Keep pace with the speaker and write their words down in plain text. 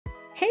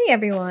Hey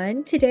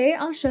everyone! Today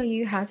I'll show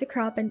you how to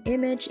crop an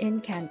image in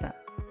Canva.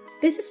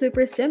 This is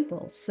super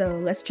simple, so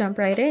let's jump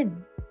right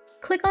in.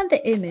 Click on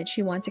the image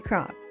you want to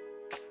crop.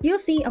 You'll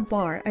see a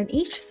bar on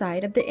each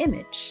side of the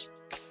image.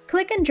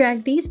 Click and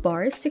drag these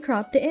bars to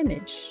crop the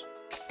image.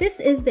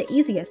 This is the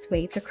easiest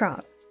way to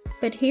crop,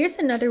 but here's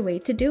another way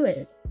to do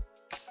it.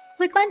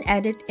 Click on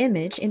Edit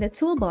Image in the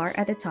toolbar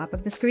at the top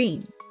of the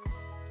screen.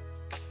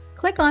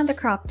 Click on the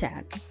Crop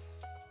tab.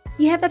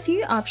 You have a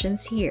few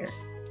options here.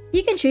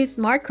 You can choose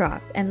Smart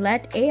Crop and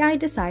let AI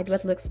decide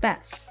what looks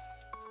best.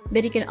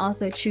 But you can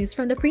also choose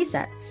from the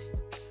presets.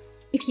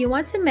 If you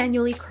want to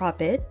manually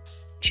crop it,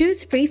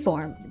 choose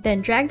Freeform,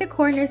 then drag the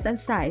corners and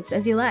sides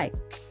as you like.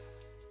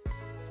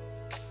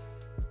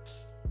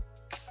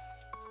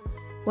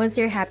 Once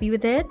you're happy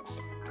with it,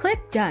 click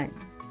Done.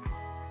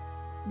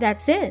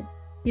 That's it!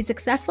 You've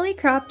successfully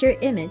cropped your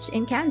image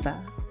in Canva.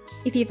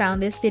 If you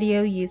found this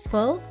video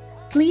useful,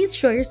 please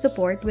show your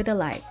support with a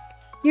like.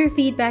 Your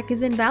feedback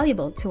is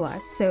invaluable to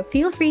us, so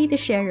feel free to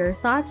share your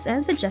thoughts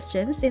and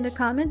suggestions in the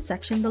comments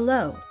section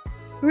below.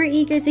 We're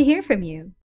eager to hear from you.